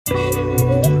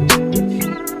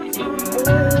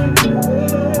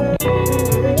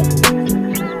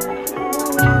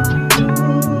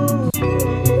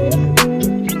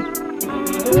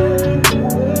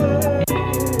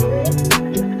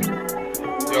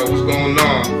what's going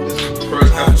on? This is the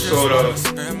first episode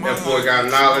of That Boy Got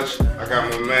Knowledge. I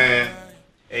got my man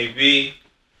AB.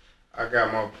 I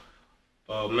got my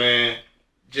man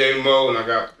J Mo, and I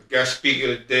got the guest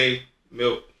speaker today,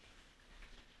 Milk.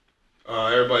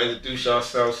 Everybody introduce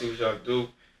yourselves, see what y'all do.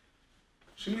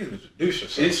 What you mean introduce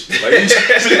yourself? Like, you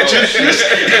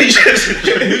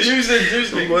just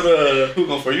introduced me. But who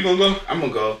going for? You gonna go? I'm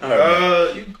gonna go.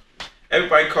 Right.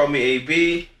 Everybody call me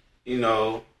AB. You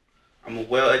know, I'm a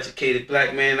well-educated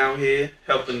black man out here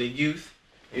helping the youth.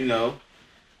 You know,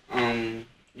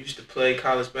 used to play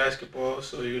college basketball,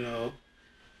 so you know,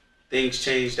 things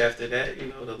changed after that. You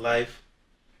know, the life,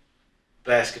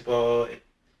 basketball,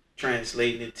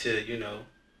 translating it to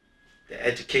the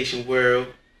education world,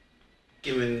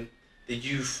 giving the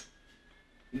youth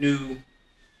new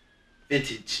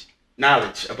vintage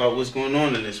knowledge about what's going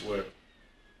on in this world.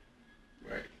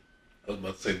 Right. I was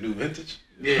about to say new vintage.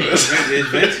 Yeah, it's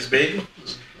vintage, baby.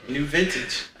 New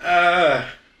vintage. How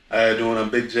you doing? I'm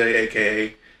Big J,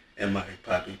 a.k.a. and my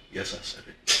Poppy. Yes, I said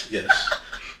it. Yes.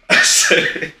 I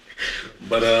said it.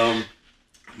 But I'm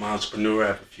an entrepreneur. I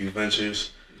have a few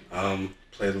ventures.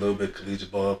 Played a little bit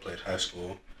collegiate ball, played high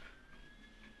school.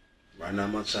 Right now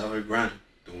I'm on salary grinding,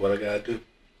 doing what I gotta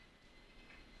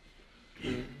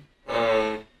do.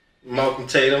 Malcolm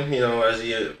Tatum, as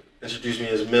he introduced me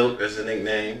as Milk as a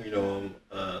nickname. I'm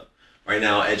right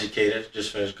now an educator,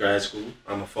 just finished grad school.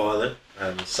 I'm a father, I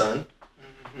have a son.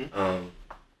 Mm-hmm.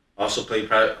 Also played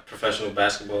professional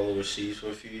basketball overseas for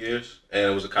a few years,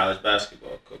 and was a college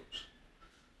basketball coach.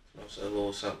 So a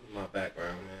little something in my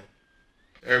background, man.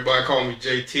 Everybody call me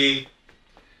JT.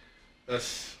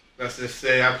 Let's just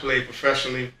say I played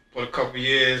professionally for a couple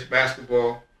years,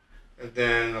 basketball, and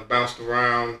then I bounced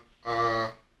around.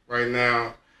 Right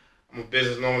now, I'm a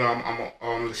business owner.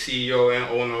 I'm the CEO and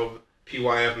owner of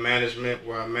PYF Management,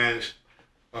 where I manage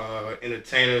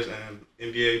entertainers and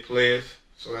NBA players.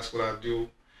 So that's what I do.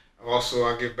 Also,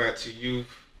 I give back to youth,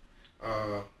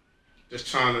 just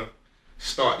trying to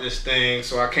start this thing.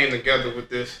 So I came together with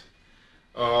this.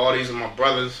 All these are my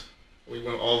brothers. We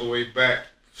went all the way back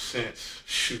since,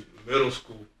 middle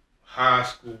school, high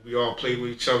school. We all played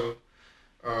with each other.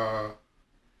 I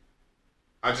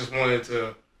just wanted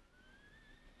to,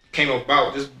 came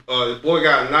about, this, The Boy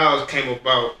Got Knowledge came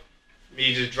about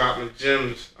me just dropping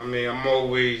gems. I mean, I'm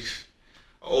always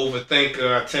an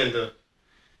overthinker. I tend to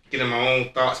get in my own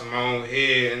thoughts in my own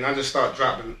head, and I just started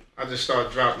dropping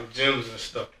gems and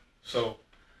stuff. So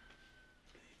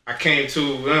I came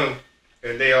to them,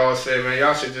 and they all said, man,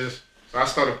 y'all should just, so I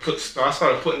started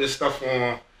putting this stuff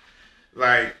on,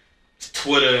 like,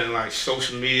 Twitter and, like,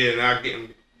 social media, and I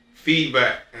getting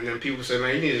feedback, and then people say,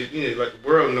 man, you need to let the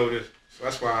world know this. So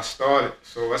that's why I started.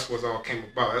 So that's what all came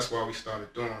about. That's why we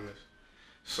started doing this.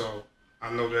 So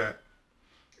I know that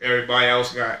everybody in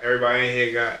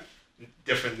here got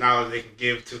different knowledge they can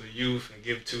give to the youth and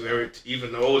give to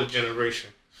even the older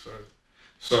generation.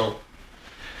 So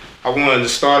I wanted to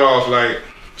start off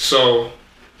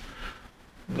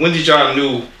when did y'all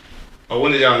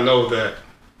know that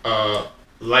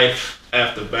life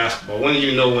after basketball? When did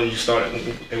you know when you started?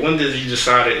 And when did you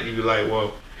decide that you were like,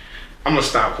 well, I'm gonna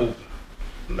stop hooping?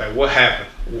 Like, what happened?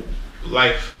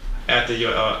 Life after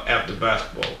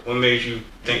basketball. What made you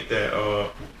think that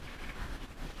I'm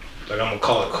gonna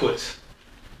call it quits?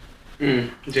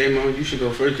 J-Mo, you should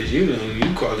go first because you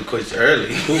called it quits early.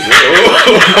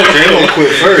 J-Mo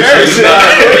quit first.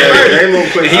 J-Mo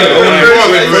quit. He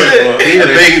the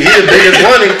biggest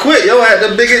one and quit. Yo had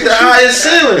the highest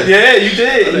ceiling. Yeah, you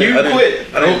did. You quit.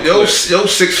 Yo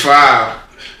 6'5".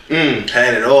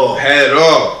 Had it all.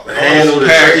 Handled the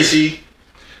Tracy.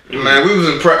 Man, we was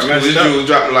in prep school. This dude was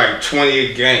dropping like 20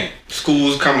 a game.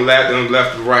 Schools coming left and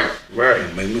right. Right.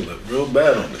 It made me look real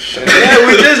bad on the show. Yeah,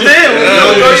 we just did.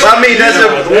 I mean,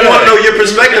 we want to know your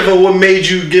perspective of what made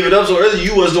you give it up so early.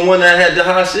 You was the one that had the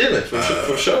high ceiling, for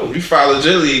sure. You followed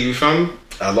your league, you feel me?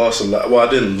 I lost a lot. Well, I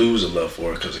didn't lose a love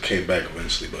for it because it came back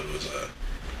eventually, but it was,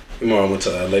 I went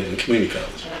to Lakeland Community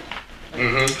College.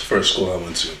 Mm-hmm. First school I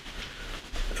went to.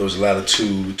 There was a lot of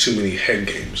too many head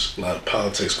games, a lot of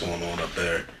politics going on up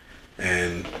there.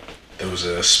 And there was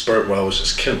a spurt where I was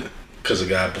just killing. Because a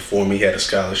guy before me had a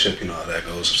scholarship, you know how that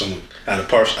goes. I had a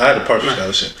partial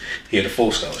scholarship. He had a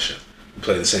full scholarship. We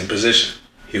played the same position.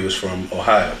 He was from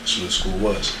Ohio, that's where the school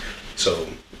was. So,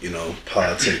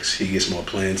 politics, he gets more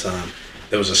playing time.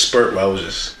 There was a spurt where I was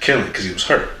just killing because he was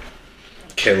hurt.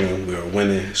 Killing, we were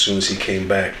winning. As soon as he came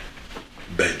back,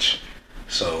 bench.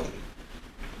 So,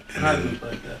 and then,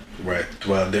 right,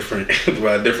 throughout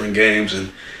different games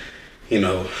and,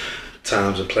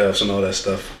 times of playoffs and all that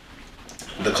stuff,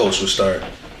 the coach would start,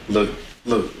 look,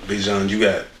 Bijan, you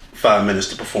got 5 minutes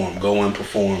to perform. Go in,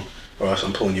 perform, or else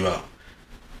I'm pulling you out.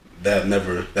 That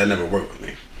never worked with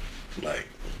me. Like,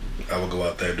 I would go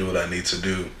out there, do what I need to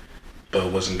do, but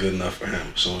it wasn't good enough for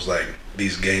him. So it was like,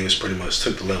 these games pretty much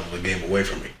took the level of the game away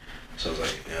from me. So I was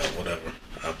like, yeah, whatever.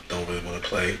 I don't really want to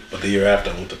play. But the year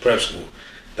after, I went to prep school.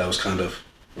 That was kind of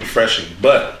refreshing.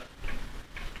 But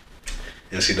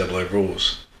NCAA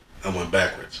rules, I went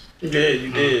backwards. Yeah,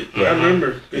 you did. I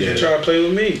remember. Because you tried to play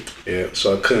with me. Yeah,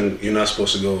 so I couldn't. You're not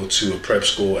supposed to go to a prep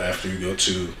school after you go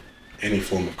to any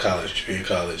form of college, junior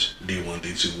college, D1,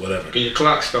 D2, whatever. And your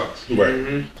clock starts. Right.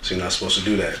 Mm-hmm. So you're not supposed to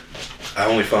do that. I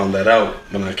only found that out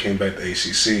when I came back to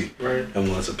ACC and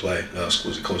wanted to play.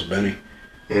 School with Coach Benny.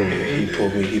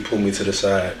 Mm-hmm. He pulled me to the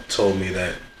side, told me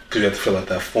that, because you have to fill out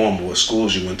that form of what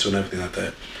schools you went to and everything like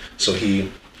that. So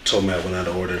he told me I went out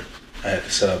of order. I had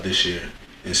to set out this year.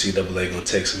 NCAA gonna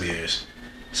take some years.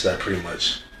 So that pretty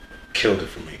much killed it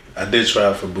for me. I did try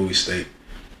out for Bowie State.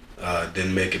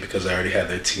 Didn't make it because I already had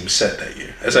their team set that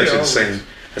year. That's actually the same.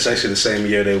 That's actually the same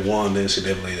year they won the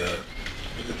NCAA.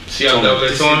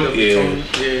 tournament.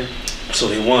 Yeah. So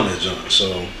they won that joint.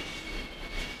 So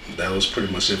that was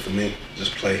pretty much it for me.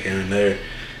 Just play here and there,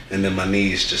 and then my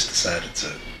knees just decided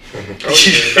to.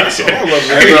 That's all of it.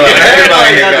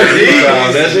 Everybody got knee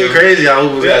problems. That's crazy how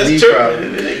who got knee true.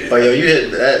 problems. But yo, you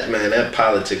hit that, man. That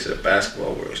politics of the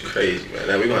basketball world is crazy, man.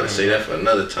 We're going to say that for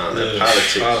another time. That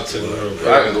politics world.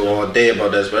 I can go all day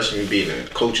about that, especially me being in the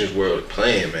coach's world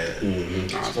playing, man. Mm-hmm.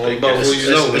 It's all about who you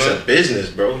know, It's man. a business,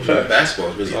 bro.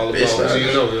 Basketball is really It's all a about business. who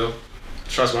you know, yo.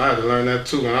 Trust me, I had to learn that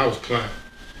too when I was playing.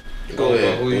 Go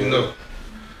ahead. Who you know.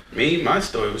 Me, my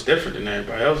story was different than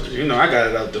everybody else's. You know, I got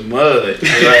it out the mud. Like,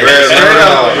 Because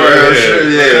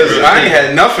I ain't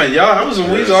had nothing, y'all. I was a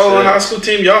Weezer all on high school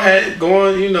team. Y'all had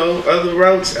going, you know, other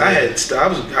routes. I had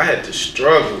to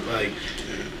struggle. Like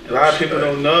a lot of people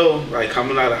don't know. Like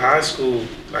coming out of high school,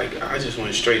 like I just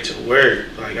went straight to work.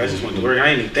 Like I just went to work. I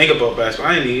didn't even think about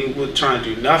basketball. I ain't even trying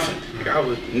to do nothing. Like I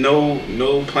was no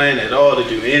plan at all to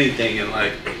do anything, and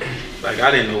like I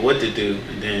didn't know what to do.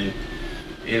 And then,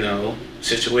 you know,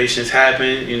 situations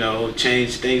happen, you know,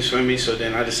 changed things for me. So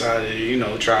then I decided to, you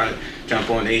know, try to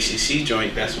jump on the ACC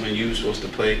joint. That's when you were supposed to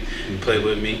play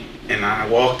with me. And I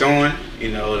walked on, you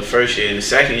know, the first year. And the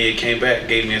second year came back,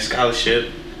 gave me a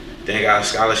scholarship. Then got a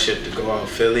scholarship to go out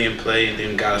Philly and play. And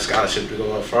then got a scholarship to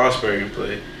go out Frostburg and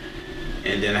play.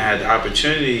 And then I had the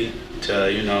opportunity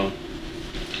to, you know,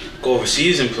 go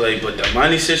overseas and play. But the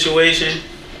money situation,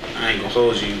 I ain't gonna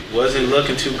hold you, wasn't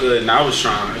looking too good, and I was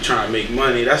trying to make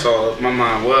money. That's all my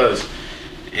mind was.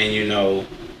 And you know,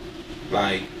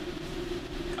 like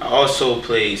I also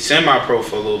played semi-pro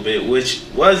for a little bit, which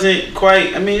wasn't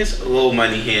quite. I mean, it's a little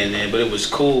money here and there, but it was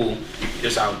cool.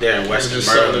 Just out there in Western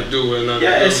Maryland. Something to do with nothing.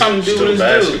 Yeah, it's something to do with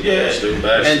this dude. Yeah, Still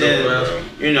basketball, and then bro.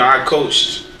 you know, I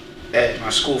coached at my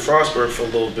school Frostburg for a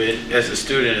little bit as a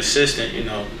student assistant. You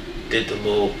know, did the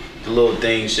little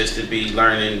things just to be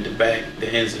learning the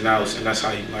ins and outs, and that's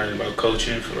how you learn about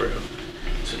coaching for real.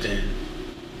 So then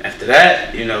after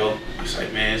that, you know, I was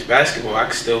like, man, it's basketball. I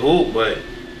can still hoop, but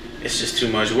it's just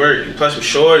too much work. And plus, I'm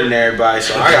shorter than everybody,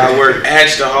 so I gotta work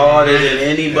extra harder than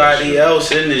anybody else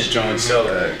in this joint.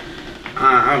 So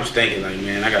I was thinking, like,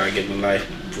 man, I gotta get my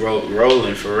life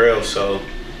rolling for real. So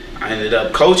I ended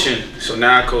up coaching. So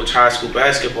now I coach high school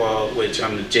basketball, which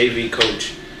I'm the JV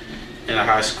coach in a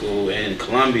high school in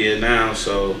Columbia now,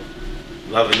 so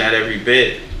loving that every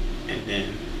bit. And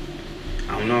then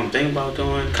I don't know, I'm thinking about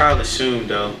doing college soon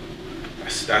though.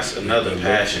 That's another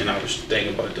passion I was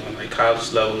thinking about doing. Like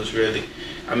college level is really,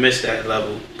 I miss that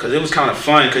level because it was kind of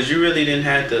fun because you really didn't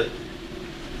have to.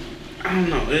 I don't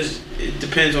know. It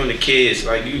depends on the kids.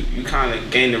 Like you kind of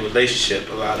gain a relationship.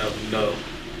 A lot of them know.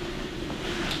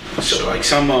 So like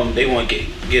some of them, they want to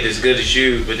get as good as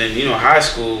you, but then, you know, high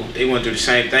school, they want to do the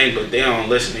same thing, but they don't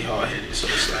listen, they hard-headed. So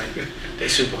it's like, they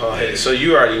super hard-headed. So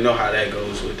you already know how that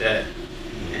goes with that.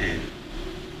 And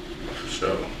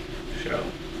Sure.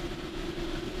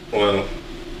 Well,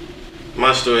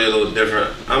 my story a little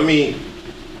different. I mean,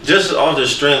 just off the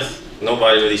strength,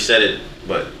 nobody really said it,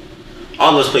 but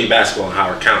all of us play basketball in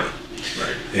Howard County.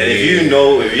 right. And if you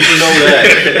know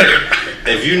that,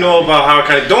 if you know about Howard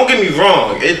County, don't get me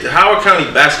wrong, Howard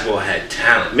County basketball had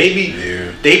talent. Maybe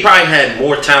they probably had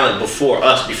more talent before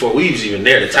us, before we was even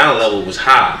there. The talent level was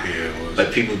high. Yeah, it was.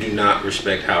 But people do not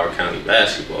respect Howard County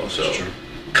basketball. So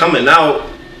coming out,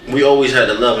 we always had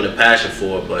the love and the passion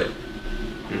for it, but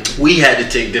we had to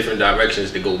take different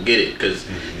directions to go get it because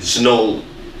there's no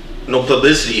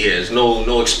publicity here, there's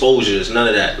no exposure, there's none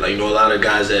of that. Like, you know, a lot of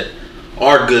guys that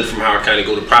are good from Howard County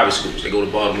go to private schools. They go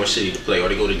to Baltimore City to play, or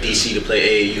they go to DC to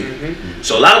play AAU.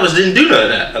 So a lot of us didn't do none of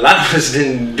that. A lot of us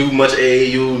didn't do much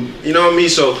AAU. You know what I mean?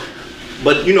 So,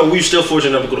 but we were still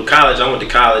fortunate enough to go to college. I went to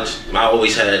college. I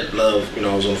always had love.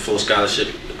 I was on a full scholarship,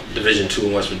 Division II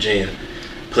in West Virginia.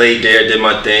 Played there, did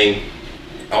my thing,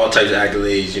 all types of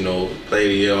accolades. Played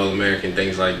the year, All-American,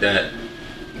 things like that.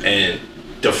 And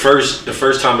the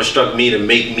first time it struck me to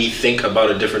make me think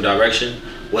about a different direction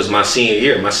was my senior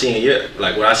year. My senior year,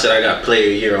 like when I said I got player of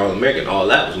the year, All-American, all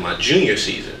that was my junior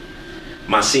season.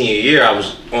 My senior year, I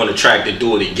was on the track to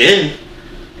do it again,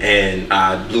 and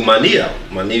I blew my knee out.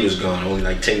 My knee was gone, only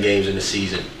like 10 games in the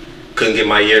season. Couldn't get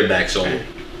my year back, so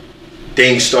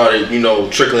things started,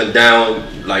 trickling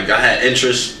down. Like I had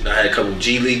interest. I had a couple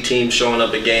G League teams showing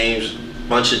up at games,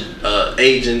 bunch of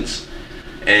agents,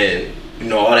 and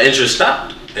all the interest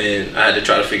stopped, and I had to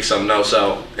try to figure something else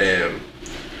out. And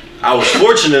I was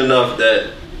fortunate enough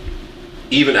that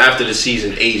even after the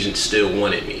season, agents still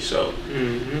wanted me. So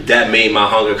that made my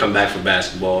hunger come back for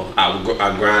basketball.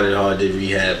 I grinded hard, did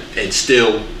rehab, and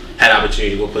still had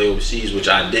opportunity to go play overseas, which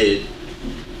I did.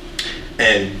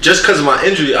 And just because of my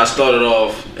injury, I started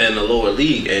off in the lower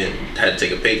league and had to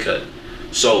take a pay cut.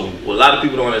 So what a lot of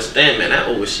people don't understand, man, that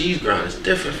overseas grind is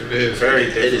different. It is very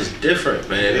different. It is different,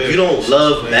 man. If you don't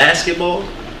love basketball,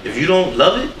 if you don't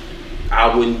love it,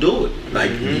 I wouldn't do it.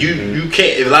 Like you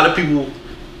can't. If a lot of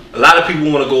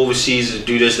people want to go overseas to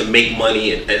do this to make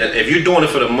money, and if you're doing it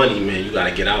for the money, man, you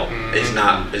gotta get out. It's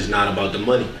not about the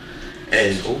money.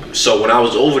 And so when I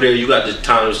was over there, you got the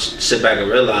time to sit back and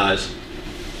realize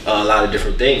a lot of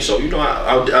different things. So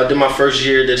I did my first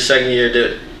year, did second year,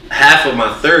 did half of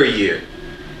my third year,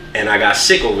 and I got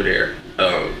sick over there.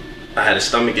 I had a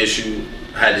stomach issue.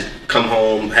 Had to come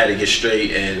home, had to get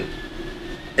straight, and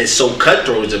it's so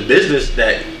cutthroat. It's a business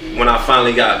that when I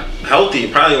finally got healthy,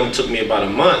 it probably only took me about a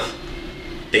month.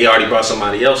 They already brought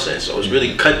somebody else in, so it was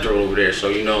really cutthroat over there. So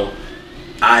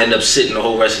I ended up sitting the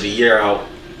whole rest of the year out.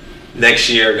 Next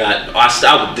year, I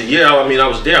stopped the year. I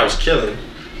was there. I was killing,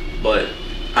 but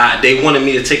they wanted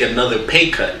me to take another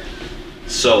pay cut.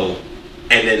 So,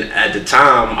 and then at the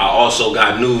time, I also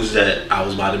got news that I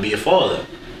was about to be a father.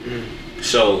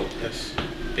 So, That's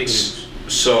big news.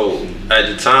 So at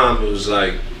the time, it was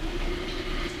like,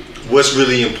 what's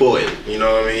really important? You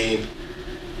know what I mean?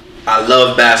 I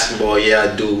love basketball, yeah,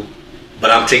 I do, but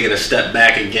I'm taking a step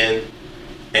back again,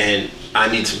 and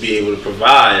I need to be able to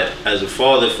provide as a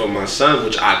father for my son,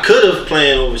 which I could have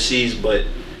playing overseas, but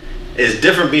it's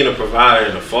different being a provider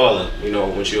and a father.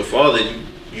 Once you're a father,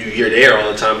 you're there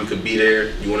all the time. You could be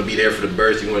there. You want to be there for the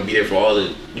birth. You want to be there for all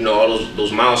the, all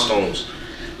those milestones.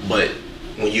 But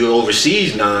when you're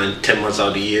overseas 9-10 months out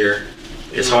of the year,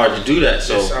 it's hard to do that.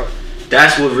 So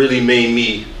that's what really made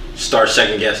me start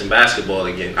second guessing basketball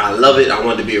again. I love it. I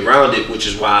wanted to be around it, which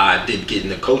is why I did get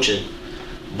into coaching.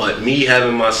 But me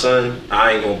having my son,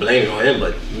 I ain't gonna blame it on him,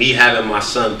 but me having my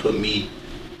son put me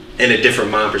in a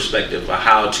different mind perspective of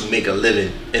how to make a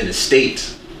living in the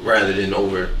States rather than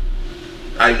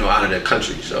out of the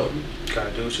country. So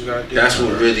Gotta do what you gotta do. that's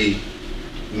what really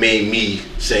made me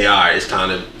say, all right, it's time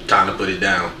to put it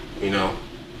down, Sure.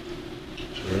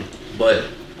 But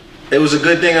it was a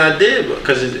good thing I did,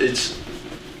 because it's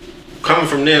coming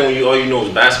from there when all you know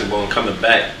is basketball, and coming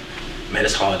back, man,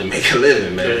 it's hard to make a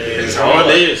living, man. It's hard.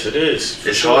 It is.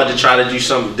 It's hard to try to do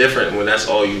something different when that's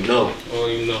all you know.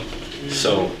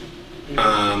 So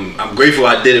I'm grateful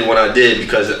I did it when I did,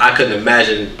 because I couldn't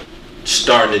imagine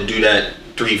starting to do that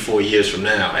 3-4 years from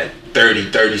now at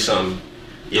 30 something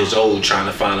years old, trying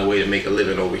to find a way to make a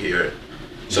living over here.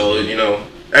 So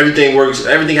everything works,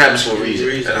 everything happens for a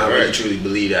reason, and I really truly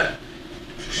believe that.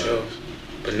 For sure.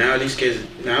 But now these kids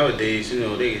nowadays, they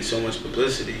get so much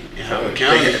publicity in Howard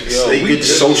County. They get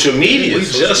social media. We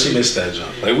just missed that, John.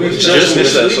 Like we just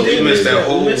missed that. We missed that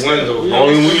whole window.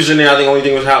 Only when we was in there, I think the only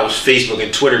thing was how it was Facebook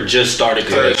and Twitter just started.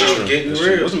 It's getting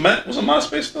real. Wasn't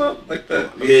MySpace still up like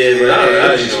that? Yeah, but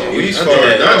That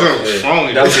was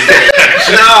phony. That was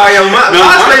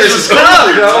MySpace was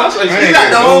club, yo. You got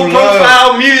the whole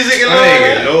profile, music, and all I ain't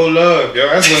that. get no love, yo.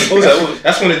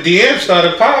 That's when the DM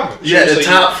started popping. Yeah, the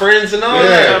top friends and all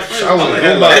that. Yeah,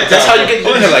 That's how you get.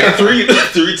 I had like three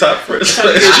top friends.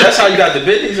 That's how you got the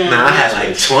business on. Nah, I had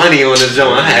like 20 on the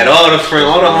joint. I had all the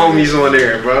homies on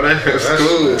there, bro. That's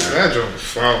cool. That joint was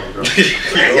phony, bro.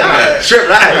 Y'all tripped.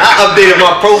 I updated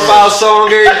my profile song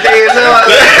every day and all.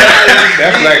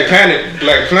 That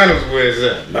Black Planet was where it's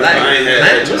at.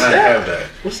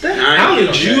 What's that? How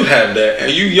did you have that?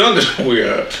 And you younger than we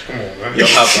are. Come on, man. Yo,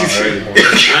 hop on early.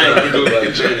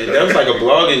 That was like a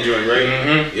blogging joint, right?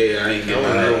 Mm-hmm. Yeah, I ain't getting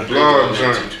Blog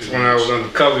joint. when I was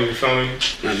undercover, you feel me?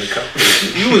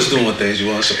 You was doing things you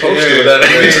weren't supposed to.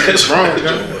 That's wrong.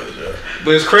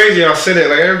 But it's crazy I say that.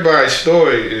 Like, everybody's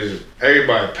story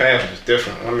everybody's path is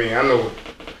different. I mean, I know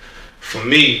for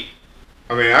me,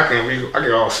 I mean, I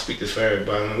can all speak this for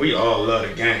everybody. I mean, we all love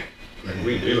the game. Like,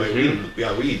 we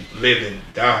live and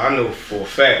die. I know for a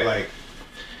fact, like,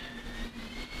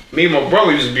 me and my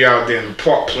brother used to be out there in the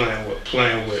park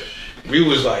playing with. We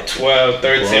was like 12,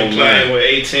 13, playing with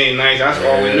 18, 19. That's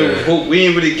all we knew was hoop. We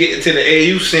didn't really get into the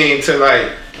AU scene till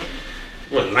like,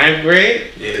 what, 9th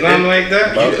grade? Something like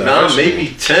that? Maybe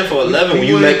 10th or 11th when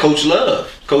you met Coach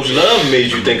Love. Coach Love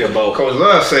made you think about... Coach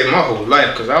Love saved my whole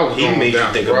life because I was He made down,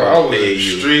 you think bro. about I was in AU.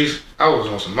 the streets. I was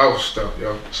on some other stuff,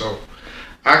 yo. So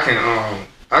I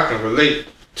can relate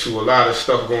to a lot of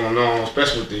stuff going on,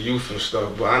 especially with the youth and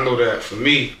stuff. But I know that for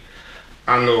me,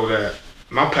 I know that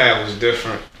my path was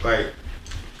different. Like,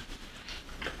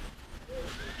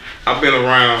 I've been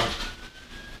around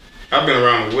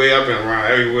the way, I've been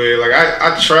around everywhere. Like,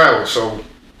 I traveled, so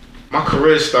my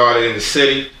career started in the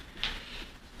city.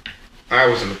 I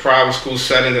was in the private school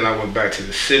setting, then I went back to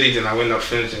the city, then I ended up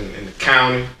finishing in the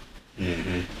county.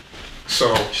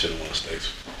 So Should have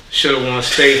won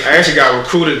states. I actually got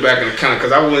recruited back in the county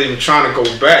because I wasn't even trying to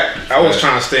go back. I was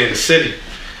trying to stay in the city.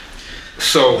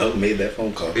 So Love made that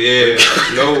phone call. yeah,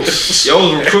 yo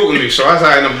was recruiting me, so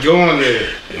I ended up going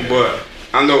there. But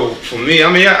I know for me,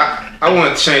 I mean, I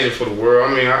want to change it for the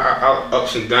world. I mean, I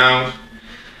ups and downs.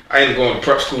 I ended up going to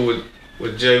prep school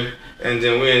with Jay, and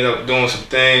then we ended up doing some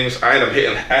things. I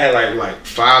had like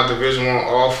 5 Division I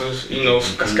offers. You know,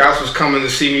 scouts was coming to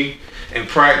see me in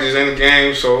practice and the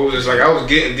game, so it was just like I was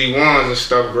getting D1s and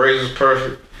stuff. Grades was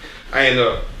perfect. I ended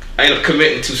up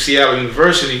committing to Seattle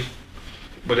University.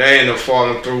 But I ended up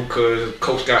falling through because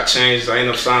coach got changed. I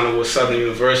ended up signing with Southern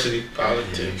University.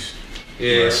 Politics.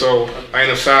 Yeah, Right. so I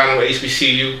ended up signing with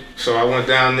HBCU. So I went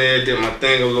down there, did my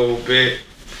thing a little bit.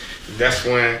 That's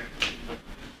when,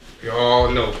 you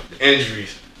all know,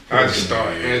 injuries. I just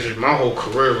started injuries. My whole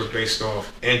career was based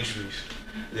off injuries.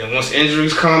 Then once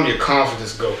injuries come, your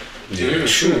confidence go. Yeah,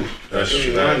 True. That's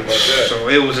true. So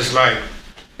it was just like,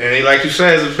 and like you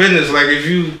said, it's a business. Like, if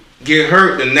you get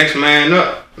hurt, the next man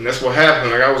up. And that's what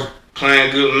happened. Like, I was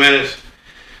playing good minutes,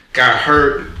 got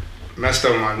hurt, messed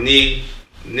up my knee,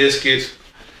 meniscus,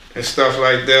 and stuff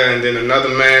like that. And then another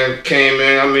man came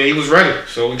in. I mean, he was ready.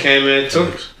 So we came in and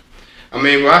took it. I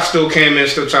mean, but I still came in,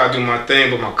 still tried to do my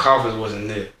thing, but my confidence wasn't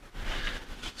there.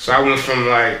 So I went from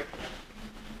like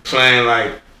playing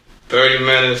like 30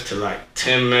 minutes to like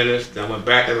 10 minutes. Then I went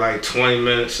back to like 20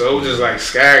 minutes. So it was just like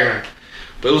staggering.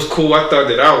 But it was cool. I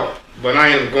thugged it out. But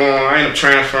I ended up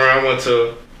transferring. I went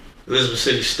to Elizabeth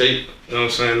City State, you know what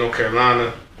I'm saying, North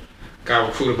Carolina. Got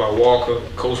recruited by Walker,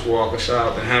 Coach Walker,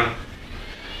 shout out to him.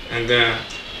 And then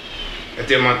I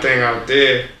did my thing out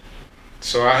there.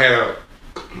 So I had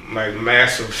like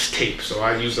massive tape. So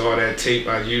I used all that tape.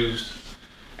 I used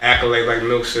accolades, like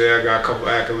Milk said. I got a couple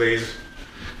accolades.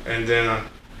 And then I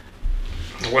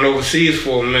went overseas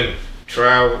for a minute,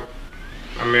 traveled.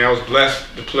 I mean, I was blessed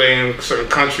to play in certain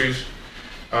countries.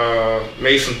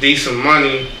 Made some decent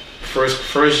money.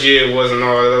 First year wasn't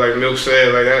all that, like Milk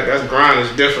said, like that's grind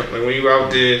is different. Like when you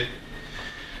out there,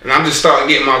 and I'm just starting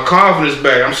getting my confidence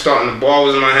back. I'm starting, the ball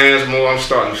was in my hands more. I'm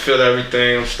starting to feel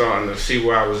everything. I'm starting to see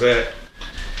where I was at.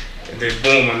 And then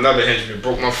boom, another injury,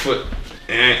 broke my foot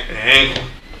and ankle.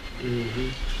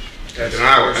 And then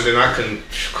I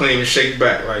couldn't even shake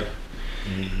back. Like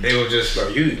they were just Bro,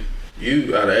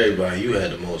 you out of everybody, you had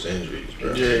the most injuries,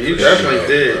 bro. Yeah, you For definitely sure,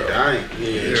 did. bro.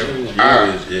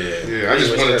 I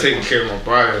just wanted to take care of my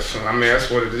body. So I mean,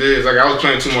 that's what it is. Like, I was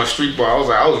playing too much street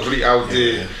ball. I was really out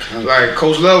there. Like,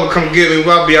 Coach Love would come get me.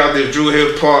 I'd be out there, Drew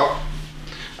Hill Park.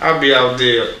 I'd be out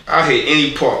there. I hit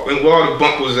any park. And where all the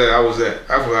bunk was at, I was at.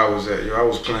 That's where I was at. Yo, I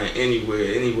was playing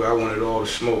anywhere. I wanted all the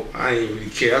smoke. I didn't really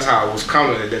care. That's how I was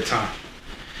coming at that time.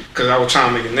 Because I was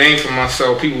trying to make a name for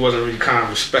myself. People wasn't really kind of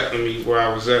respecting me where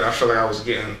I was at. I felt like I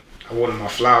wanted my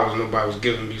flowers nobody was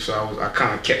giving me, so I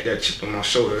kind of kept that chip on my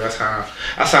shoulder. That's how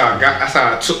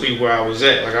it took me where I was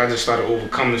at. Like, I just started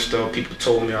overcoming stuff. People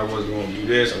told me I wasn't going to do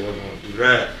this, I wasn't going to do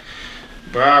that.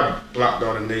 But I blocked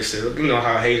all the naysayers. You know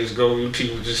how haters go. You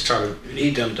people just try to... You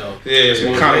need them, though. Yeah,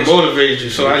 it kind of motivates you.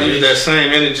 So I used that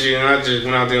same energy, and I just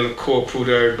went out there in the court, proved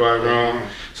everybody wrong.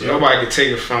 So nobody could take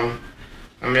it from me.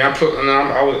 I mean,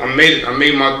 I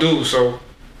made my due. So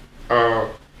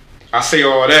I say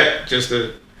all that just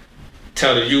to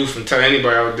tell the youth and tell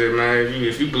anybody out there, man,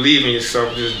 if you believe in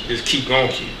yourself, just keep going.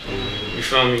 You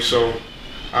feel me? So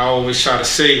I always try to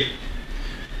say,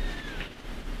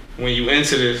 when you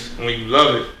into this, when you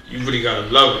love it, you really gotta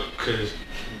love it, because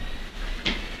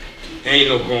Ain't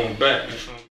no going back. You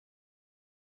feel me?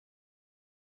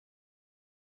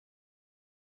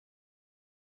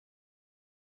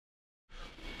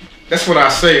 That's what I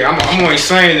say. I'm only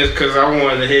saying this because I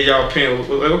wanted to hear y'all opinion.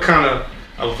 What kind of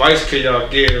advice could y'all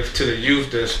give to the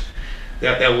youth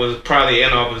that was probably in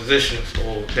our positions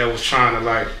or that was trying to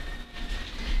like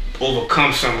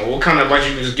overcome something? What kind of advice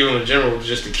you can just give them in general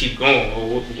just to keep going,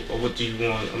 or what do you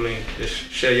want? I mean, just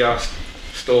share y'all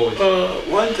stories.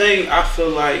 One thing I feel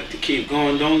like to keep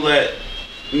going, don't let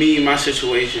me, my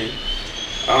situation,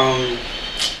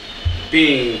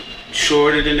 being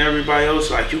shorter than everybody else,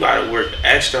 like you gotta work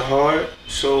extra hard.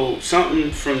 So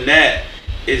something from that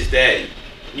is that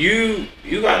you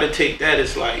gotta take that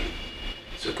as like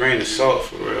it's a grain of salt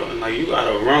for real, and like you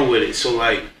gotta run with it. So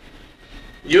like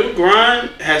your grind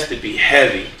has to be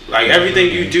heavy. Like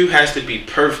everything you do has to be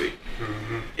perfect.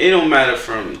 It don't matter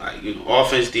from like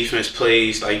offense, defense,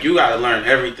 plays. Like you gotta learn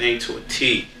everything to a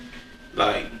T.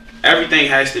 Like everything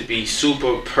has to be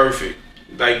super perfect.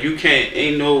 Like you can't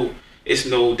it's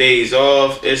no days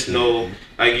off. It's no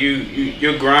like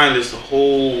your grind is a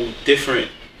whole different.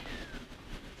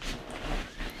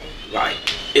 Like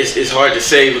it's hard to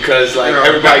say because like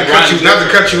everybody grinds. Not to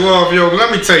cut you off, yo. But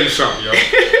let me tell you something, yo.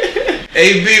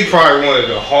 AB probably one of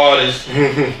the hardest.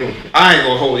 I ain't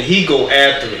gonna hold it. He go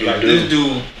after it. Like this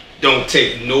dude don't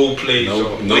take no plays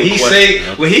off. When he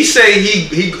say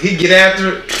he get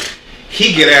after it,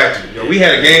 he get after it. Yo, we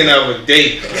had a game the other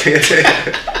day.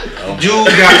 Dude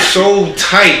got so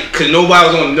tight because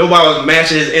nobody was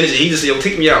matching his energy. He just said, "Yo,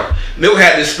 take me out." Milk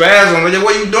had this spasm. Like, yo,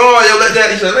 what you doing? Yo, let that.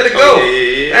 He said, "Let it go."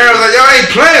 And I was like, "Y'all ain't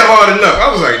playing hard enough."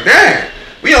 I was like, "Damn,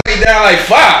 we only down like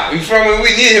 5. You feel me?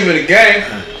 We need him in the game."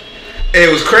 And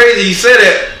it was crazy. He said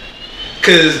that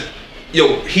because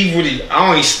he really. I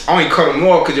only cut him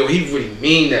off because he really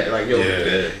mean that. Like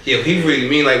he really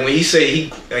mean like when he say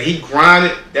he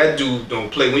grinded. That dude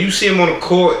don't play. When you see him on the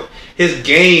court. His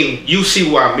game, you see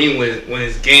what I mean when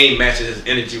his game matches his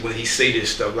energy when he say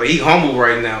this stuff. Like he humble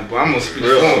right now, but I'm gonna speak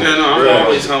for him. I'm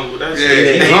always humble. That's he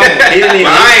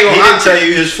didn't tell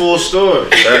you his full story.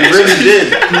 He really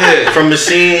did. Yeah. From his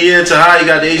senior year to how he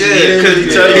got the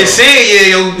ACL. His senior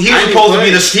year, he was supposed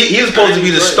to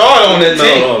be the starter on that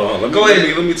team. Hold on. Go ahead.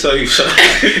 Let me tell you something.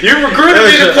 You recruited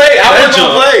me to play.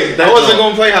 I wasn't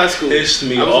gonna play high school. Pissed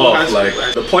me off.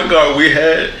 Like the point guard we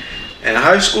had in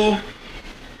high school.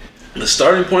 The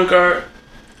starting point guard,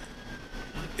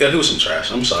 he was some trash.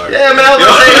 I'm sorry. Yeah, man, I was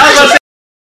gonna say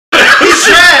he's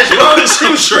trash, bro.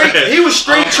 He was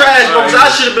straight trash, bro. Because I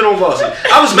should have been on varsity.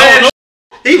 I was mad.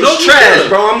 He was trash,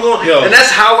 bro. And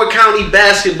that's Howard County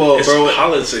basketball, bro.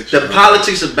 Politics. The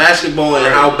politics of basketball and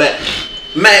how bad.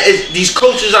 Man, these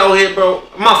coaches out here, bro.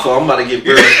 My fault. I'm about to get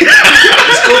real.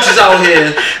 These coaches out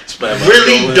here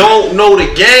really don't know the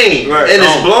game, and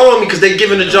it's blowing me because they're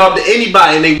giving the job to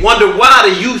anybody, and they wonder why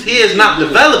the youth here is not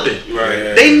developing.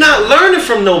 Right. They not learning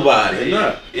from nobody. They're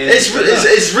not.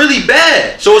 It's really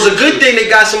bad. So it's a good thing they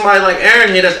got somebody like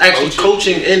Aaron here that's actually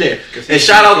coaching in there. And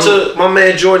shout out to my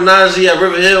man Jordan Nazi at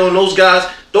River Hill and those guys.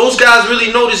 Those guys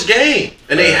really know this game,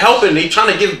 and they helping. They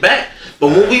trying to give back. But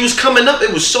when we was coming up,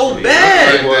 it was so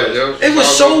bad. It was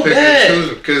so bad.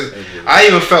 Because I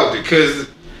even felt it. Because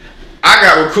I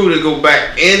got recruited to go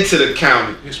back into the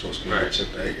county. You're supposed to be right. That's the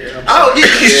thing. I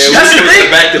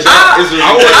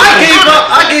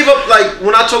gave up. Like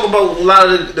when I talk about a lot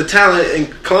of the talent in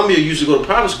Columbia used to go to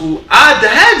private school. I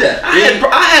had that.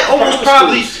 I had almost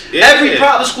probably every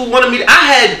private school wanted me. I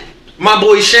had my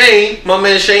boy Shane, my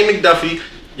man Shane McDuffie.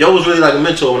 Yo was really like a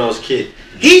mentor when I was a kid.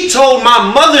 He told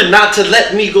my mother not to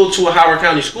let me go to a Howard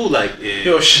County school like that.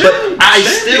 Yo, but I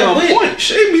still went.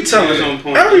 Shane be telling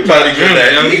everybody good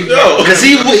that. Because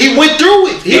he went through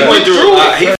it. He went through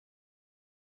it.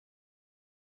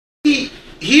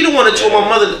 He the one that told my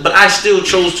mother, but I still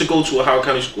chose to go to a Howard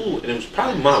County school, and it was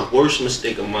probably my worst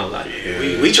mistake of my life.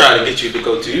 We tried to get you to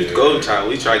go to Golden Time.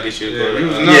 We tried to get you to go to.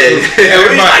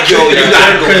 Everybody like, yo, you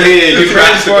gotta go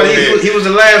ahead. He was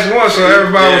the last one, so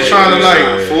everybody was trying to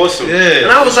like force him. Yeah.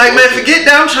 And I was like, man, forget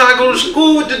that. I'm trying to go to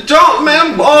school with the junk,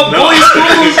 man. All boys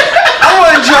schools. I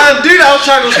wasn't trying to do that. I was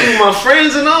trying to go to school with my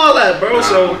friends and all that, bro.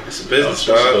 So it's a business,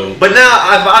 bro. But now,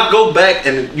 if I go back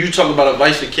and you talk about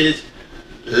advice for kids,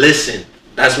 listen.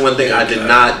 That's one thing I did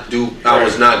not do. I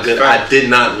was not good. I did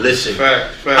not listen.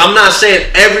 I'm not saying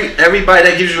everybody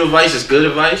that gives you advice is good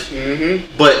advice,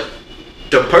 but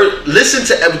listen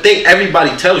to everything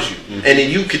everybody tells you, and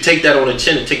then you could take that on the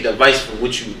chin and take the advice for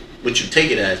what you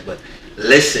take it as. But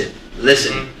listen.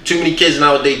 Too many kids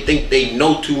nowadays think they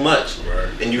know too much,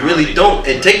 and you really don't.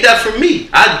 And take that from me.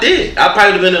 I did. I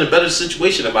probably would have been in a better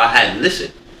situation if I hadn't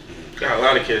listened. Got a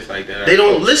lot of kids like that. They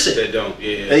don't listen. They don't.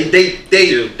 Yeah.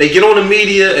 They get on the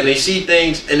media and they see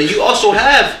things, and then you also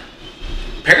have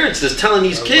parents that's telling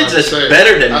these kids that's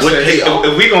better than what they are.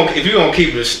 If you gonna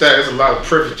keep it a stat, it's a lot of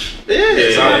privilege.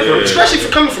 Especially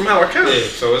for coming from Howard County. Yeah,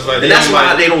 so it's like, and that's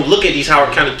why they don't look at these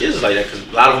Howard County kids like that, because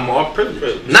a lot of them are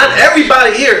privileged. Not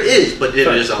everybody here is, but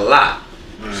there's a lot.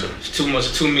 So it's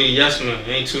too many yes men.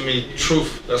 Ain't too many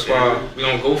truth. That's why we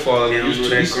don't go far. They don't know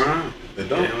that grind. They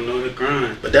don't know the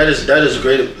grind. But that is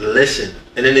great. Listen,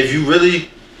 and then if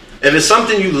it's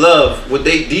something you love,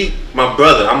 my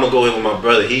brother, I'm gonna go in with my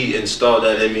brother. He installed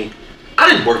that in me. I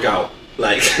didn't work out.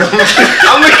 Like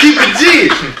I'm gonna keep it G.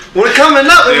 When coming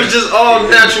up, it was just all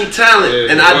natural talent,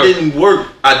 and I didn't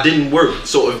work.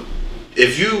 So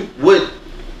if you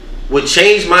would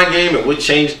change my game and would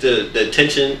change the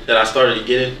attention that I started to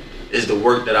get in is the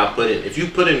work that I put in. If you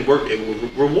put in work, it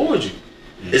will reward you.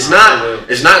 It's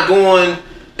not going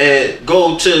and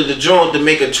go to the joint to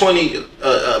make a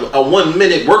 1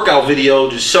 minute workout video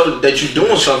to show that you're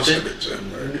doing something.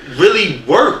 Really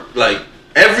work. Like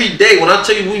every day, when I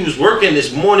tell you we was working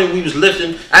this morning, we was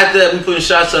lifting. After that, we putting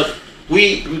shots up.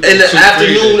 We in the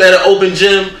afternoon at an open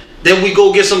gym. Then we go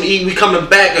get some eat. We coming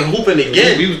back and hooping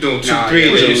again. We was doing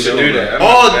 2-3. We used to do that.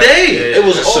 All day. It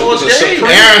was all day.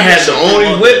 Aaron had the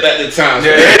only whip at the time. So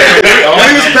we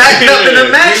was packed up in the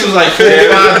match. He was like 4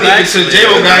 or 5 deep. So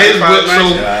J-Lo got his whip.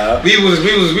 So we was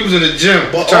in the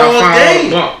gym.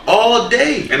 All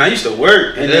day. And I used to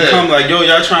work and then come like, yo,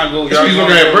 y'all trying to go. Y'all was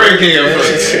looking at Burger King at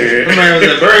first. My man was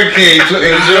at Burger King. He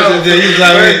was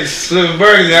like flipping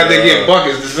burgers and out there getting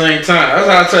buckets at the same time.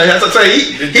 That's how I tell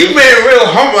you. He made it real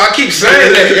humble. I keep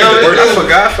saying that, yo. I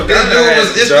forgot.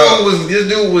 This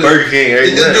dude was Burger King.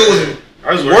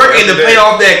 I was working to pay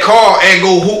off that car and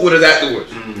go hoop with us afterwards.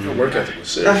 Your work ethic was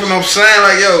serious. That's what I'm saying.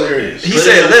 Like, yo, he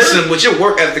said, listen, but your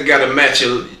work ethic gotta match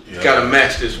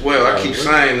this well. I keep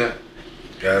saying that.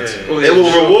 Gotcha. It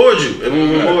will reward you. It will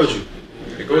reward you.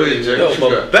 Go ahead, Jack.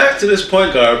 But back to this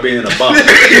point guard being a bum. They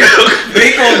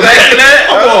going back to that?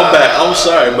 I'm going back. I'm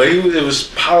sorry, but it was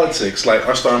politics. Like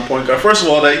our starting point guard. First of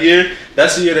all,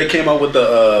 that's the year they came out with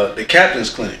the captain's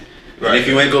clinic. Right. And if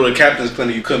you ain't go to the captain's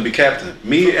clinic, you couldn't be captain.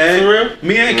 Me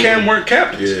and Cam weren't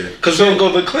captains. Yeah. Because we didn't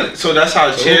go to the clinic. So that's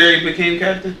how Cherry became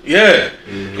captain? Yeah.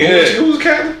 Who was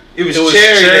captain? It was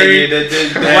Cherry. The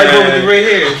white boy with the red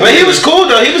hair. But he was cool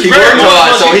though. He was very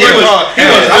hard. So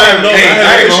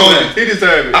he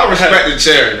deserved it. I respected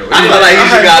Cherry though. I felt like he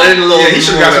should got it a little. He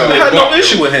should got I had no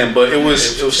issue with him, but it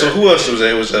was so who else was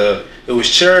there? It was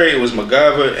Cherry, it was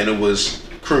MacGyver, and it was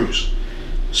Cruz.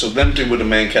 So them three were the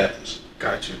main captains.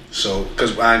 Got you. So,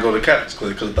 because I didn't go to captain's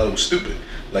clinic because I thought it was stupid.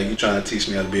 Like, you trying to teach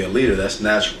me how to be a leader, that's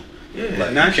natural. Yeah,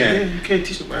 like, you can't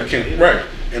teach nobody. Right.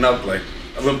 And I've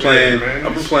been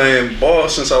playing ball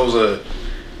since I was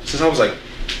like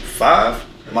 5.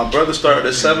 My brother started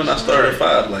at 7, I started at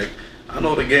 5. Like, I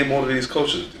know the game more than these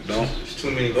coaches do, It's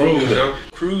too many rules, yo.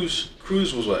 Cruz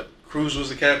was what? Cruz was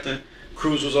the captain.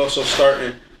 Cruz was also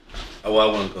starting. Oh, well,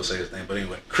 I wasn't going to say his name, but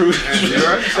anyway. Cruz. You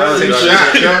already said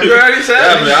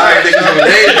it. I think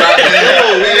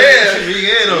we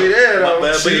there.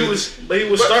 But he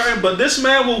was starting. But this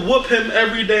man will whoop him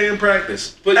every day in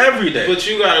practice. Every day. But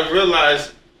you got to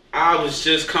realize, I was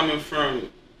just coming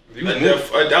from.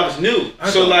 That was new.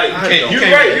 You're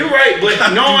right.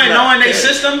 But knowing that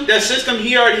system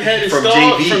he already had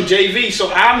installed from JV.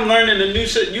 So I'm learning the new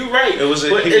system. You're right.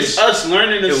 It's us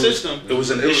learning the system. It was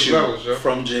an issue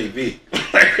from JV.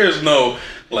 Like there's no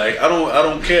I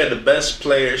don't care. The best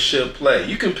player should play.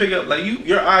 You can pick up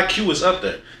your IQ is up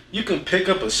there. You can pick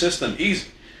up a system easy.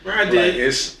 Right, I did.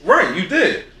 You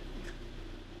did.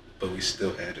 But we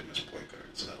still had him as point guard.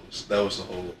 So that was the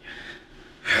whole.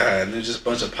 And there's just a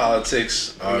bunch of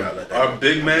politics. Our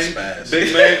big man quit.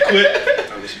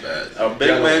 Our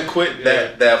big man quit.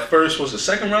 That first was the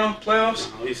second round playoffs.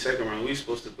 No, second round. We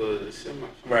supposed to go to the semifinals.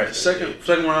 Right, second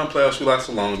round playoffs. We lost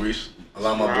to Long Beach. A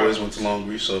lot of my boys went to Long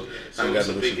Beach, so I got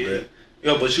no issue with that.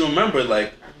 Yo, but you remember,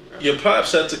 your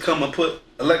pops had to come and put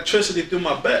electricity through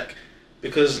my back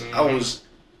because I was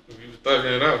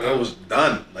thugging it out. I was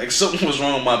done. Something was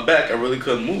wrong with my back. I really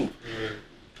couldn't move.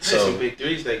 So some big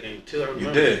threes that game too.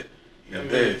 You did. Yeah,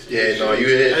 no, you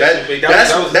did.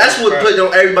 That's what put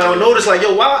everybody on notice. Like,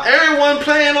 yo, why everyone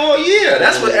playing all year?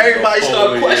 That's what everybody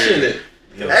started questioning it.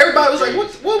 Everybody was like,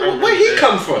 where he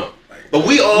come from? But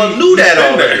we all knew that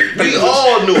already. We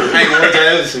all knew it. I ain't gonna tell you,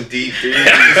 there was some deep threes.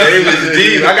 It was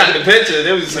deep. I got the picture.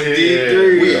 There was some deep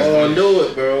threes. We all knew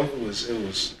it, bro.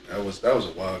 That was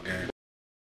a wild game.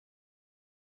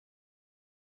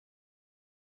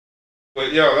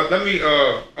 But yo, let me.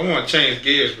 I want to change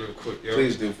gears real quick, yo.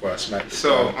 Please do before I smack you.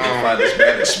 So, find this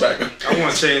man and smack him. I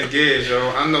want to change gears, yo.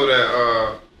 I know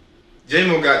that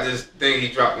J-Mo got this thing he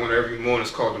dropped one every morning.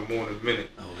 It's called the Morning Minute.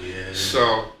 Oh yeah.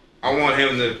 So I want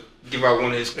him to give out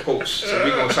one of his quotes. So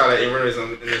we're gonna try to erase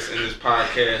in this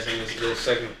podcast in this little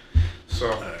segment. So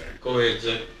Go ahead,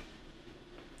 Jay.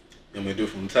 You want me to do it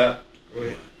from the top? Go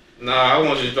ahead. Nah, I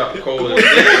want you to drop the code.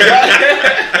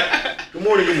 Good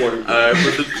morning. Alright,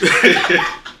 but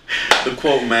the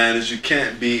quote, man, is you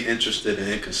can't be interested in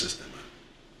inconsistent, man.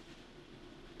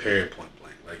 Period, point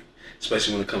blank. Like,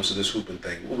 especially when it comes to this hooping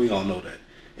thing. Well, we all know that.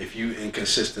 If you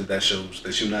inconsistent, that shows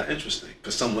that you're not interesting.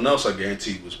 Because someone else, I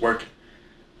guarantee you, was working.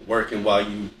 Working while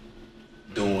you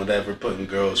doing whatever, putting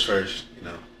girls first, you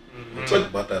know. We'll talk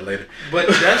about that later. But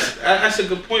that's a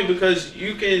good point, because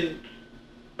you can,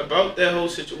 about that whole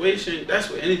situation, that's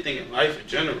with anything in life in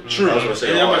general. True. I was gonna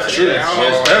say, Most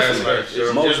definitely. There's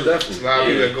a lot of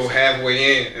people that go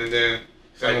halfway in and then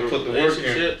someone put the work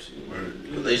in.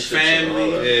 Relationships, family,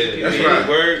 yeah,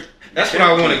 that's what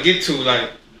I want to get to,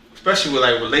 like, especially with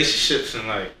like relationships and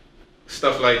like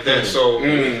stuff like that. So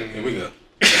here we go.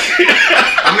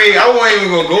 I mean, I wasn't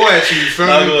even gonna go at you. You feel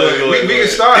me? We can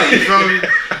start it. You feel me?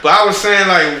 But I was saying,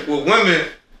 like, with women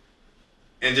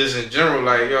and just in general,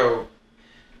 like, yo,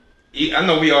 I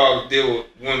know we all deal with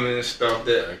women and stuff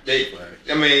that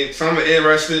I mean, some are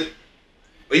interested,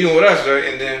 even with us, right?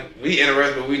 And then we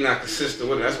interested, but we not consistent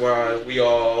with it. That's why we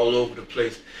all over the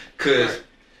place. Cause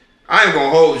I ain't gonna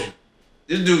hold you.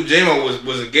 This dude J-Mo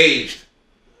was engaged.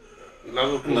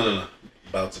 No.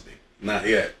 About to be. Not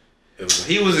yet.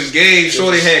 He was engaged.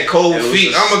 Shorty had cold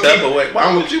feet. I'm gonna keep away.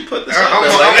 Why would you put this out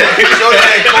there? Shorty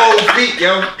had cold feet,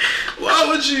 yo. Why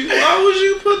would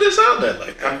you put this out there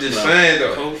like that? I'm just saying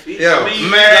though. Cold feet. Yo,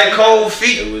 mad cold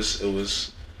feet. It was.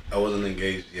 I wasn't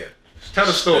engaged yet. Tell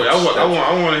the story. I want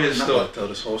to hear the story. I'm about to tell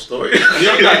this whole story. You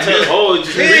don't gotta tell the whole. You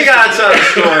ain't gotta tell the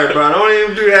story, bro. Don't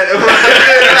even do that.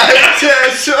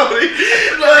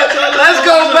 Let's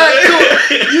go back to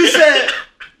it. You said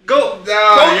go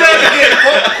back again.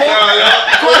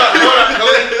 Hold on.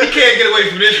 He can't get away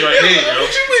from this right here, yo.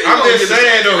 I'm just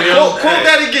saying though, yo. Quote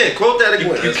that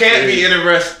again. You can't be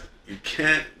interested. You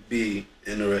can't be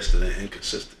interested in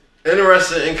inconsistent.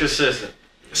 Interested, inconsistent.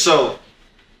 So,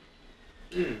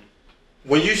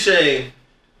 when you say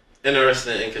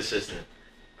interested and inconsistent,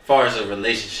 as far as a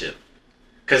relationship,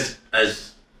 because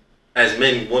as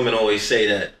men, women always say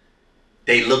that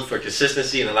they look for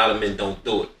consistency, and a lot of men don't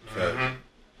do it. Mm-hmm.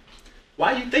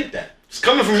 Why do you think that? It's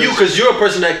coming from you, because you're a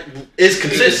person that is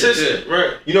consistent,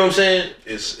 right? You know what I'm saying?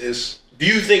 It's. Do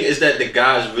you think is that the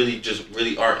guys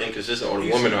really are inconsistent, or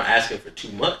the women are asking for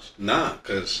too much? Nah,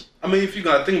 because I mean, if you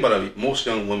gotta think about it, most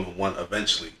young women want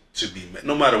eventually to be married,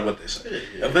 no matter what they say.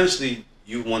 Yeah. Eventually,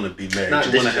 you want to be married. Not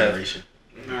you this want to have. generation.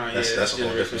 That's a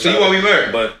whole different. So you want to be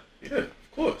married? But yeah,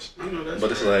 of course. I know that's.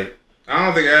 But it's like. I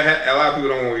don't think a lot of people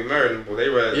don't want to be married anymore. They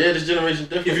rather. Yeah, this generation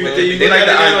different. If you they like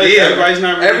the idea.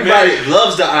 Everybody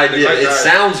loves the idea. Like it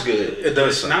sounds good. It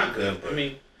does. It's not good. I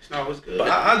mean, it's not what's good. But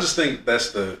I just think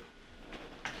that's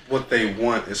what they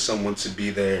want is someone to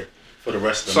be there for the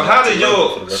rest of the So how did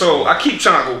I keep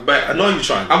trying to go back. I know you're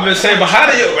trying to I'm just saying, but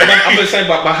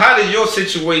how did your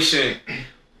situation,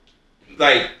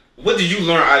 like, what did you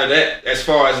learn out of that as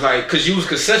far as, like, because you was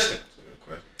consistent.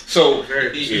 So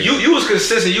you was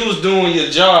consistent. You was doing your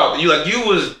job. You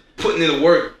was putting in the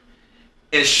work,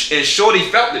 and Shorty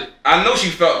felt it. I know she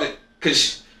felt it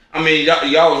because I mean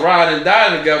y'all was riding and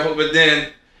dying together. But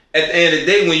then at the end of the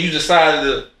day, when you decided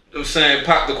to,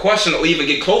 pop the question or even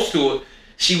get close to it,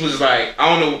 she was like, I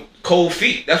don't know, cold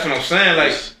feet. That's what I'm saying.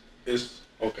 Like it's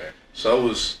okay. So I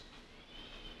was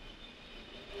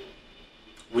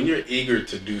when you're eager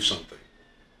to do something,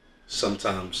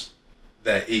 sometimes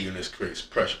that eagerness creates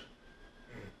pressure.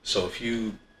 So if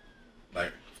you, like,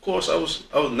 of course I was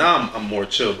now I'm more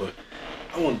chill, but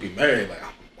I want to be married. Like, I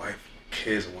want a wife, I want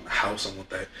kids, I want a house, I want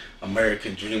that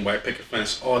American dream, white picket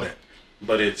fence, all that.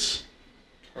 But it's,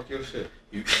 fuck your shit.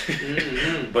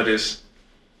 But it's,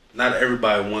 not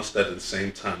everybody wants that at the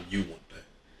same time you want that.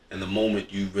 And the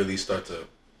moment you really start to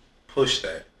push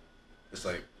that, it's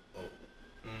like,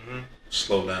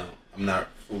 slow down. I'm not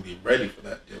fully ready for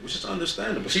that yet, which is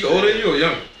understandable. She older than you or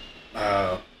younger?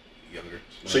 Younger.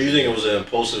 So you think it was an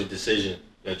impulsive decision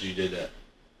that you did that?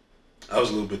 I was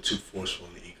a little bit too forceful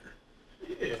and eager.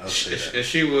 Yeah. And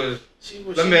she was.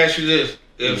 Let me ask you this: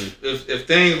 if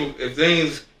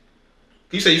things,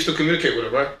 you say you still communicate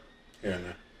with her, right? Here and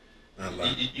there. Not a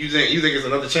lot. You think it's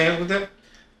another chance with that?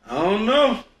 I don't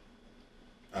know.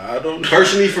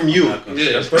 Personally, from you. Yeah. Okay,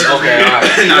 all right.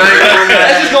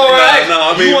 Let's just go right.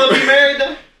 No, I mean, you want to be married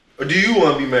though? or do you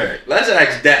want to be married? Let's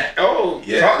ask that. Oh,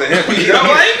 Yeah. Talk to him. you know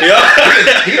what?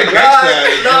 He the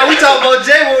gangster. No, we talking about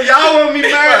Jay. Well, y'all want me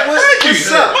married?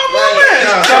 What's up?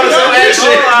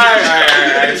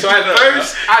 So at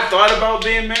first, I thought about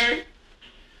being married,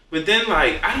 but then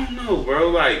like I don't know, bro.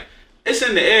 Like it's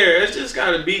in the air. It's just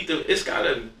gotta be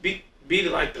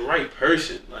like the right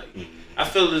person. Like I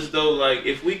feel as though like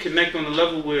if we connect on a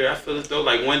level where I feel as though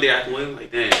like one day I can win,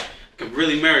 like damn, I can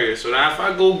really marry her. So now if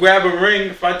I go grab a ring,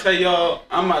 if I tell y'all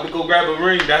I'm about to go grab a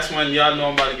ring, that's when y'all know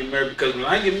I'm about to get married. Because when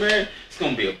I get married, it's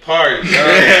gonna be a party.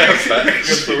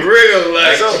 For real,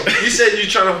 like. So you said you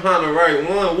trying to find the right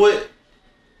one. What?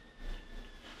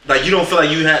 Like you don't feel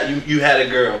like you had a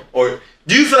girl, or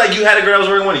do you feel like you had a girl that was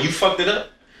already one and you fucked it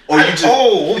up, or you just?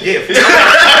 Oh yeah. A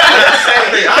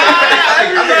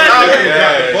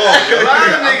lot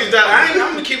of niggas that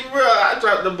I'm gonna keep it real. I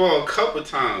dropped the ball a couple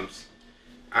times.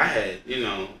 I had,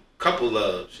 couple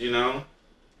loves,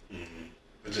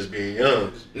 Just being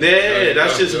young. Yeah,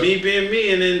 that's just me being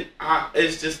me, and then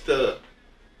it's just the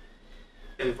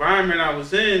environment I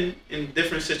was in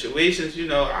different situations.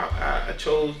 I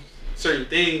chose certain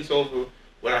things over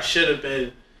what I should have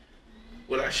been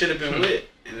with.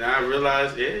 And I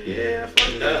realized, I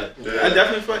fucked up. I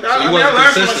definitely fucked up. So I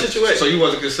learned from my situation. So you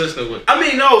wasn't consistent with it? I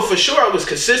mean, no, for sure I was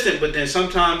consistent, but then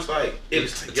sometimes like it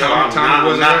was like, I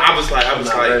was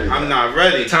like, I'm not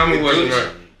ready. Timing wasn't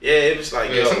right. Yeah, it was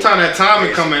like, sometimes that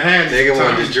timing come in handy. Nigga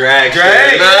want to drag. Nah,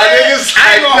 niggas,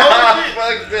 I ain't gonna hold it.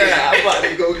 Fuck that. I'm about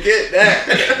to go get that.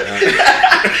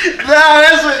 Nah,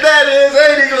 that's what that is.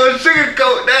 I ain't even gonna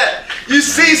sugarcoat that. You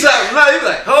see something, now you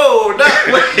like, hold up,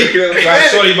 wait. Like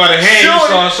shorty by the hand, you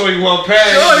saw shorty walk past.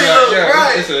 Shorty look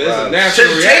right. It's a natural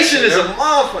temptation reaction, is a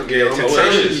motherfucker. Yeah,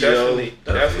 temptation is definitely.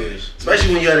 Especially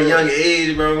when you're at a young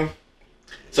age, bro.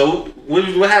 So what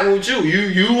happened with you?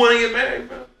 You want to get married,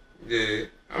 bro? Yeah,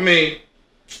 I mean,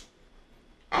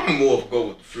 I'm more of a go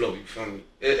with the flow. You feel me?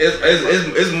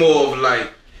 It's more of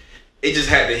like it just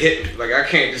had to hit me. Like I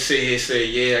can't just sit here and say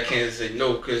yeah. I can't say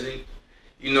no because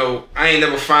I ain't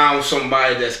never found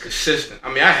somebody that's consistent. I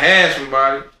mean, I had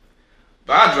somebody,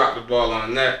 but I dropped the ball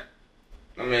on that.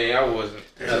 I mean, I wasn't.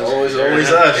 Always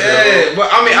us. Yeah, but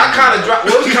I mean, I kind of dropped.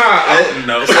 Well, it was kind of.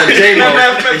 No, it's like J-Mo.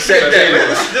 Except that.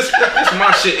 This is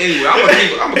my shit anyway.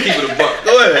 I'm gonna keep it a buck.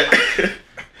 Go ahead.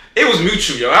 It was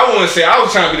mutual, yo. I wouldn't say I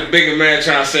was trying to be the bigger man,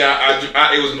 trying to say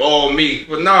it was all me,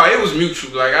 but no, it was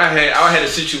mutual. Like I had a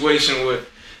situation where,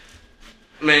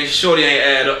 man, shorty ain't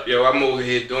add up, yo. I'm over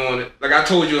here doing it. Like I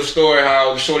told you a story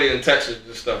how shorty in Texas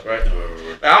and stuff, right?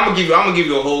 Like, I'm gonna give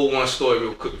you a whole one story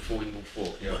real quick before we move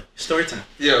forward. Yo, story time.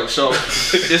 Yo, so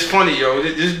it's funny, yo.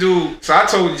 This dude. So I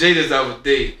told Jay this the other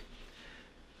day.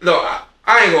 Look,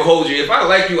 I ain't gonna hold you. If I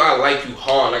like you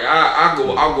hard. Like I'll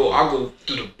go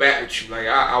through the back with you. Like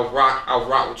I'll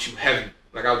rock with you heavy.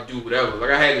 Like I'll do whatever. Like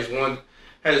I had this one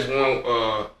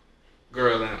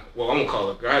girl, and I'm gonna call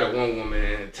her girl. I had one woman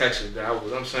in Texas that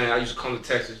I used to come to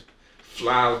Texas,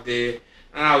 fly out there,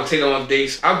 and I would take her on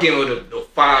dates. I'll give her the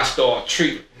 5-star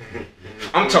treatment.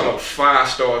 I'm talking about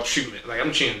 5-star treatment. Like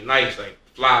I'm treating nice, like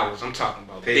flowers. I'm talking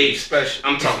about dates. Special.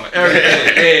 I'm talking about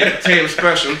everything. Yeah, Tatum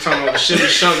special. I'm talking about the shimmy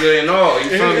sugar and all. You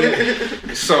feel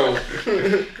me? So,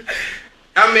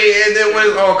 I mean, and then when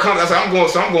it all comes, I'm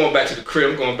going back to the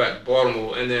crib. I'm going back to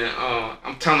Baltimore, and then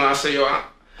I'm telling her, I say, yo,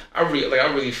 I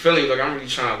really feeling like I'm really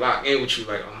trying to lock in with you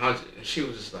like 100. And she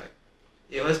was just like,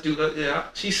 yeah, let's do that. Yeah,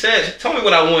 she told me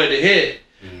what I wanted to hear.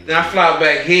 Mm-hmm. Then I fly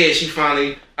back here.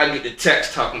 I get the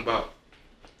text talking about,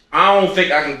 I don't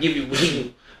think I can give you what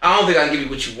you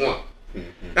want.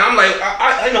 Mm-hmm. And I'm like,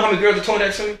 I know how many girls have told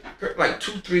that to me. Like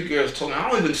 2-3 girls told me.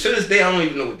 To this day, I don't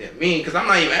even know what that means because I'm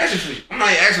not even asking for you. I'm not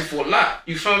even asking for a lot.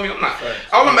 You feel me? I'm not.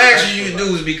 All I'm asking you to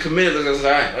do is be committed. Like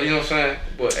I ain't. You know what I'm saying?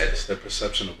 But it's the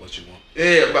perception of what you want.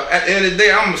 Yeah, but at the end of the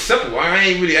day, I'm simple. I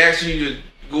ain't really asking you to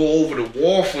go over the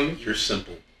wall for me. You're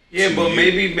simple. Yeah, but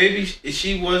maybe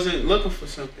she wasn't looking for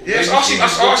simple. Yeah,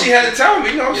 that's all she had to tell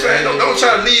me. You know what I'm saying? Don't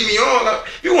try to lead me on. Like,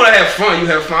 if you want to have fun, you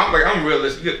have fun. I'm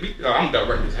realistic. I'm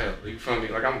direct as hell. You feel me?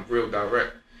 Like I'm real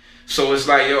direct. So it's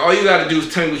like, yo, all you got to do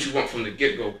is tell me what you want from the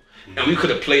get-go, and we could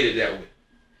have played it that way.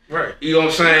 Right. You know what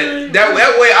I'm saying? That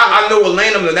way I know what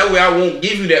lane I'm in. That way I won't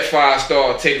give you that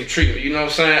 5-star Tatum treatment. You know what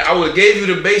I'm saying? I would have gave you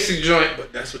the basic joint.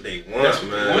 But that's what they want,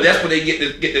 man. But that's what they get the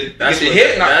hit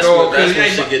knocked off. That's what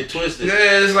shit get twisted.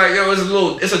 Yeah, it's like, yo,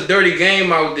 it's a dirty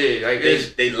game out there. Like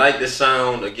they like the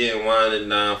sound of getting wine and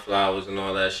 9 flowers and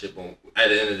all that shit. But at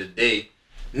the end of the day,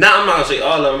 now I'm not gonna say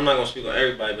all of them. I'm not gonna speak on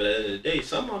everybody. But at the end of the day,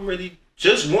 some of them really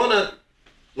just wanna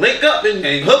link up and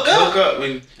hook up.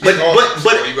 And But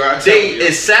they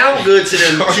it sound good to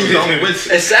them.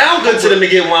 It sound good to them to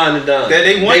get wine and dine.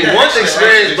 They want the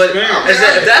experience, but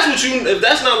experience. if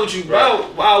that's not what you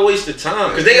about, why waste the time?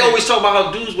 Because they always talk about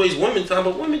how dudes waste women time,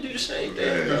 but women do the same thing.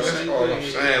 Yeah, that's all I'm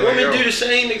saying. Women do the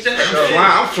same exact thing.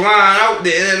 I'm flying out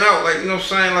there in and out, like, you know what I'm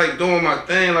saying, like doing my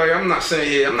thing. Like, I'm not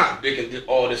saying I'm not big and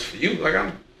all this for you. Like,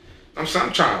 I'm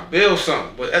trying to build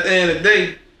something. But at the end of the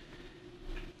day,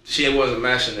 she wasn't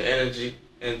matching the energy.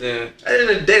 And then at the end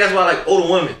of the day, that's why I like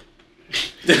older women.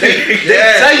 They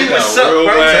tell you what's up,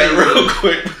 bro. Real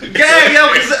quick. Yeah, yo,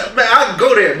 cause man, I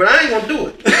go there, but I ain't gonna do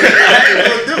it. I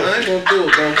ain't gonna do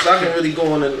it, bro. Cause I can really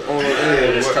go on any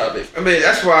of this topic. I mean,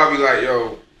 that's why I be like,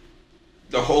 yo,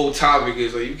 the whole topic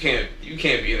is like you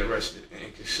can't be interested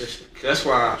and consistent. That's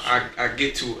why I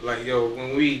get to it. Like, yo,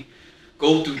 when we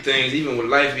go through things, even with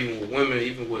life, even with women,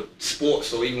 even with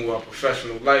sports, or even with our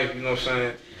professional life, you know what I'm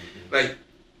saying? Like,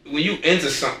 when you into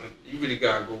something, you really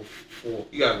gotta go for.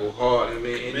 You gotta go hard. I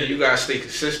mean, and then you gotta stay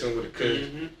consistent with it. Cause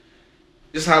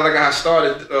just how like I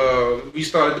started. We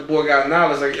started the Boy Got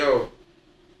Knowledge. Like, yo,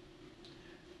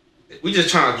 we just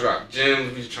trying to drop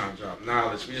gems. We just trying to drop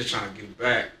knowledge. We just trying to give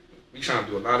back. We trying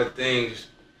to do a lot of things.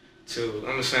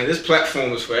 I'm just saying this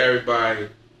platform is for everybody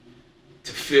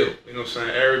to feel. You know what I'm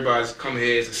saying? Everybody's come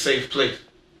here. It's a safe place.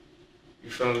 You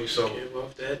feel me? So give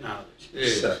off that knowledge.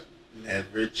 Yeah.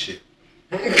 Never chip.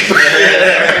 That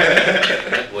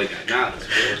boy got knowledge.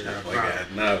 That boy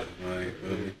got knowledge, man. You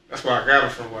feel me? That's where I got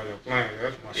it from while you're playing.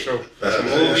 That's my show. That's a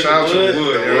Yeah. movie. Shout out to the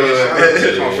Wood.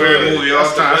 It's my favorite movie all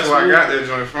the time. That's where I got that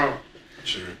joint from.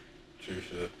 True.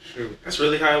 Shoot. That's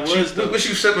really how it was, though. What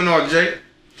you sipping on, Jay?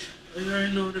 You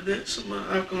already know what it is. Some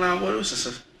alkaline water. It's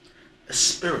just a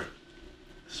spirit.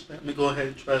 Let me go ahead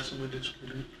and try some of this.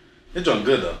 It's doing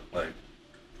good though. Like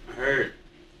I heard.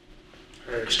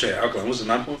 straight alkaline. What's it?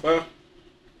 9.5.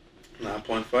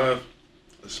 9.5.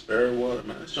 The spirit water,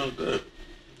 man. It's doing good.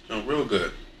 It's doing real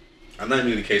good. I know you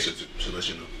need a case or two, so let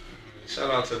you know.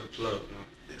 Shout out to the plug, man.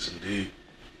 Yes, indeed.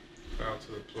 Shout out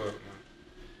to the plug, man.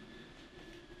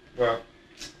 Well,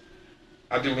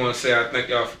 I do want to say I thank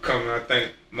y'all for coming. I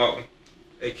thank Martin,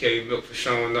 a.k.a. Milk, for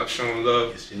showing up, showing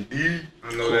love. Yes, indeed.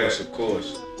 I know that Of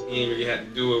course. he ain't really had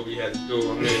to do it, but he had to do it.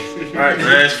 I mean, Alright,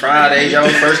 man, it's Friday, yo.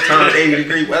 First time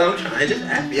 80-degree weather. I'm trying to just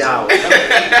happy hour.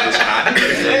 It's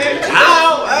hot.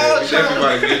 definitely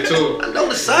about to get to it. I know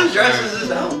the sundresses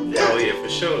is out. Oh, yeah, for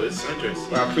sure. It's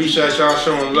sundress. I appreciate y'all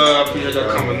showing love. I appreciate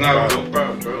y'all coming out. No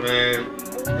problem, bro. Man,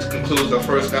 this concludes our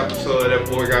first episode of That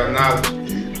Boy Got Knowledge.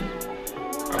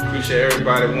 I appreciate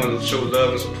everybody wanting to show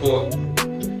love and support.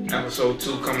 Episode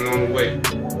 2 coming on the way.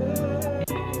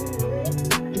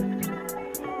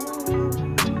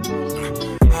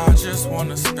 I just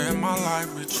wanna spend my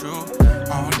life with you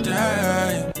all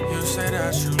day. You say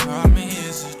that you love me,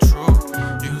 is it true?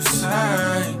 You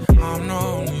say I'm the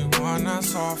only one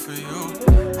that's all for you.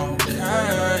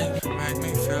 Okay, make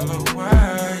me feel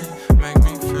away, make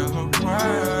me feel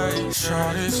away.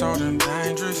 Shorty so damn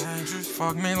dangerous,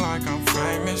 fuck me like I'm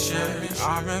famous, yeah.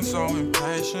 I've been so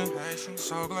impatient,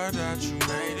 so glad that you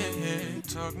made it here.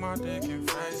 Took my dick and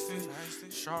faced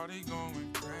it, shorty going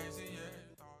crazy, yeah.